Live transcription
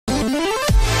Welcome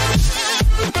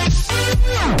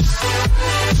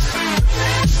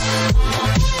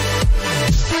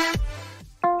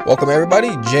everybody,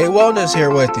 Jaye Wellness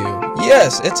here with you.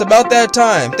 Yes, it's about that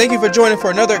time. Thank you for joining for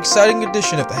another exciting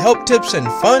edition of the Health Tips and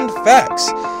Fun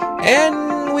Facts.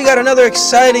 And we got another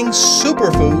exciting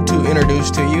superfood to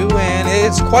introduce to you, and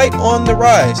it's quite on the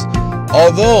rise.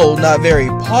 Although not very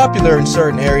popular in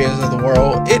certain areas of the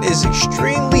world, it is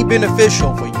extremely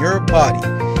beneficial for your body.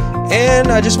 And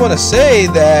I just want to say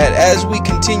that as we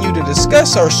continue to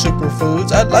discuss our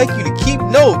superfoods, I'd like you to keep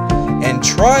note and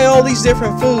try all these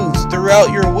different foods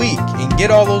throughout your week and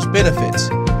get all those benefits.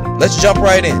 Let's jump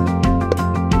right in.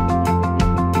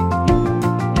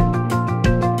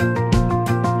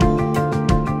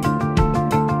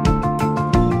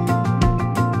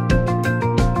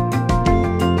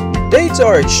 Dates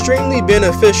are extremely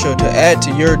beneficial to add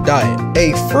to your diet.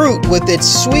 A fruit with its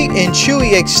sweet and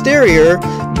chewy exterior,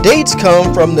 dates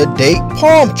come from the date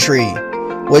palm tree,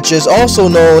 which is also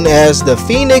known as the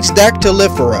Phoenix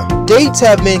dactylifera. Dates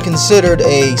have been considered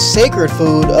a sacred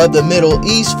food of the Middle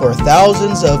East for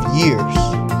thousands of years.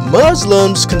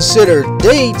 Muslims consider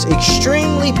dates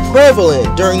extremely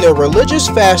prevalent during their religious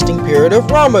fasting period of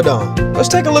Ramadan. Let's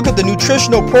take a look at the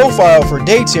nutritional profile for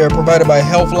dates here provided by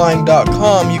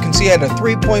healthline.com. You can see at a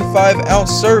 3.5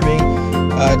 ounce serving,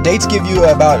 dates give you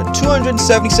about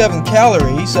 277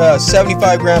 calories,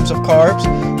 75 grams of carbs.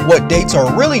 What dates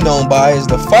are really known by is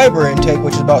the fiber intake,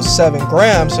 which is about 7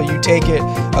 grams. So you take it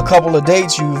a couple of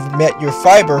dates, you've met your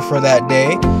fiber for that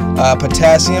day.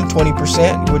 Potassium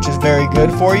 20%, which is very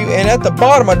good for you. And at the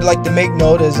bottom, I'd like to make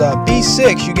note is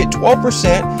B6, you get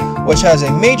 12%, which has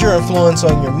a major influence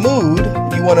on your mood.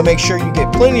 You want to make sure you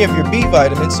get plenty of your B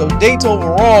vitamins. So dates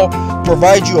overall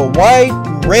provide you a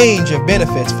wide range of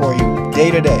benefits for you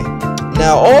day to day.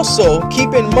 Now also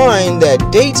keep in mind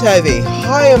that dates have a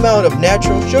high amount of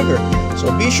natural sugar,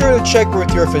 so be sure to check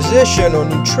with your physician or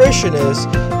nutritionist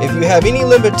if you have any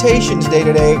limitations day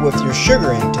to day with your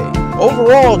sugar intake.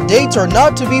 Overall, dates are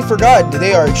not to be forgotten.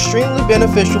 They are extremely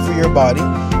beneficial for your body.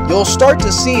 You'll start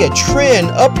to see a trend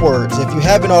upwards if you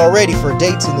haven't already for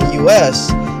dates in the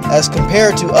US as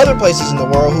compared to other places in the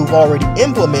world who've already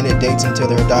implemented dates into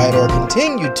their diet or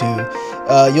continue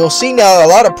to. You'll see now a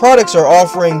lot of products are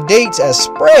offering dates as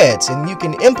spreads, and you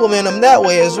can implement them that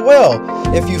way as well.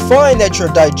 If you find that your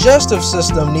digestive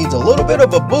system needs a little bit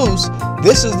of a boost,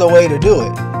 this is the way to do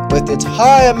it. With its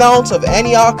high amounts of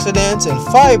antioxidants and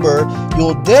fiber,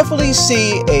 you'll definitely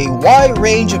see a wide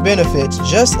range of benefits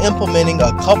just implementing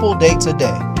a couple dates a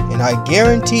day. And I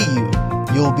guarantee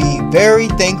you'll be very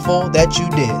thankful that you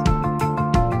did.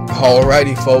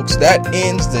 Alrighty folks, that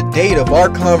ends the date of our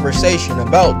conversation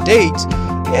about dates,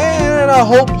 and I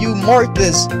hope you mark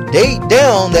this date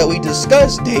down that we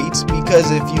discussed dates,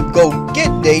 because if you go get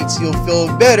dates, you'll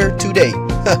feel better today.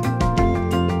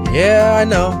 Yeah, I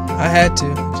know, I had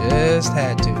to, just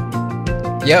had to.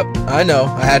 Yep, I know,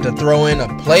 I had to throw in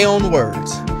a play on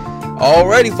words.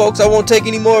 Alrighty folks, I won't take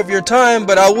any more of your time,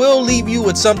 but I will leave you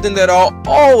with something that I'll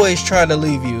always try to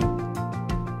leave you.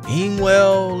 Being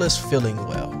well is feeling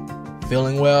well.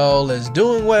 Feeling well is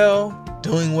doing well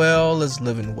is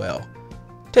living well.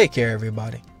 Take care,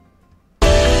 everybody.